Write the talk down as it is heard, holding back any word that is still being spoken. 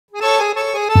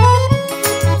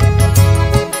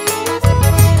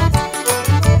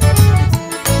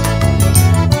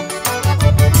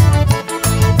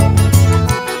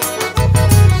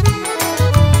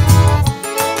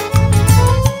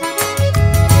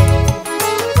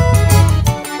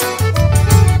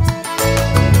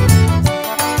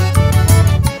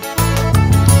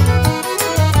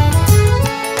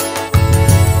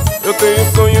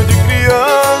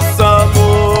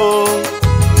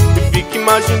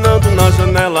imaginando na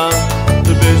janela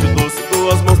teu beijo doce,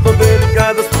 tuas mãos tão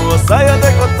delicadas, tua saia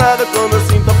decotada, como eu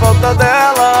sinto a falta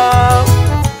dela.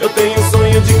 Eu tenho um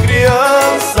sonho de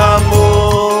criança,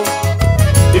 amor,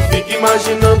 e fico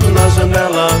imaginando na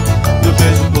janela teu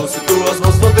beijo doce, tuas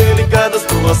mãos tão delicadas,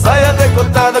 tua saia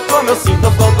decotada, como eu sinto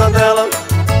a falta dela.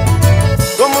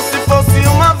 Como se fosse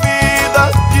uma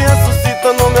vida que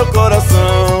ressuscita no meu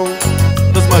coração,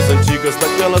 das mais antigas,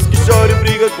 daquelas que chora e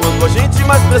briga quando a gente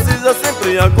mais precisa,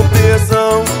 sempre a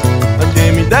compreensão. A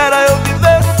quem me dera eu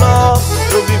viver só,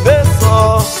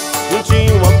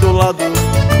 juntinho ao teu lado.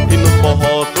 E no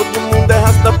forró todo mundo é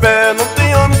rastapé, não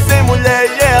tem homem sem mulher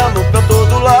e é amor pra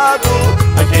todo lado.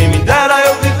 A quem me dera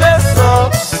eu viver só,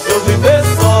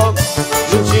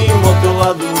 juntinho ao teu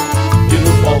lado. E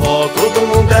no forró todo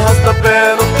mundo é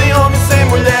rastapé, não tem homem sem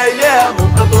mulher e é amor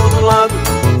pra todo lado.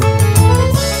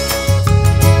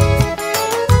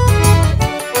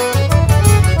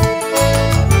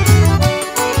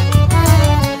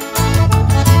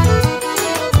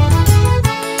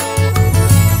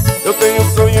 Eu tenho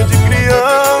um sonho de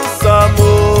criança,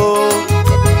 amor,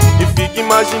 e fico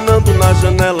imaginando na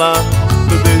janela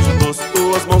teu beijo doce,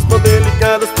 tuas mãos tão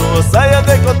delicadas, tua saia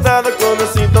decotada, como eu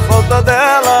sinto a falta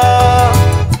dela.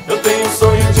 Eu tenho um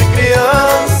sonho de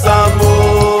criança,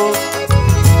 amor,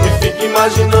 e fico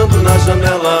imaginando na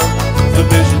janela teu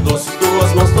beijo doce,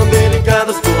 tuas mãos tão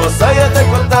delicadas, tua saia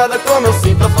decotada, como eu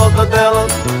sinto a falta dela.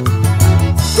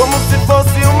 Como se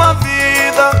fosse uma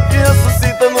vida que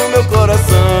ressuscita no meu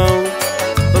coração,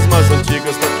 das mais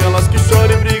antigas, daquelas que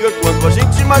chora e briga quando a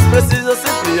gente mais precisa,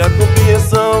 sempre a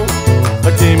compreensão.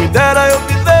 A quem me dera eu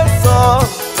viver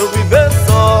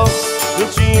só,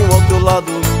 juntinho ao teu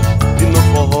lado. E no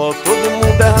forró todo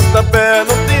mundo é rastapé,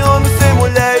 não tem homem sem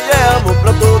mulher e é amor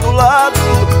pra todo lado.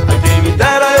 A quem me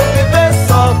dera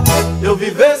eu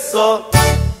viver só,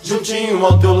 juntinho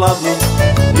ao teu lado.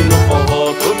 E no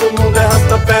forró todo mundo é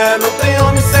rastapé, não tem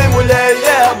homem sem mulher e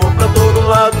é amor pra todo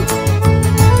lado.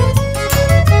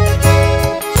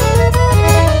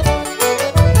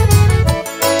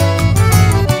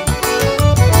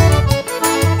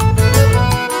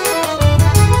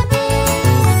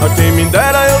 A quem me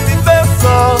dera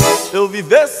eu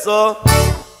viver só,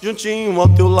 juntinho ao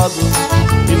teu lado.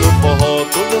 E no forró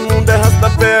todo mundo é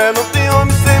rastapé, não tem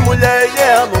homem sem mulher e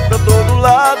é amor pra todo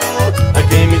lado. A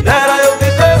quem me dera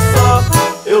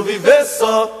eu viver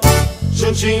só,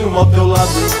 juntinho ao teu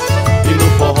lado. E no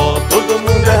forró todo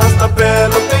mundo é rastapé,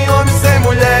 não tem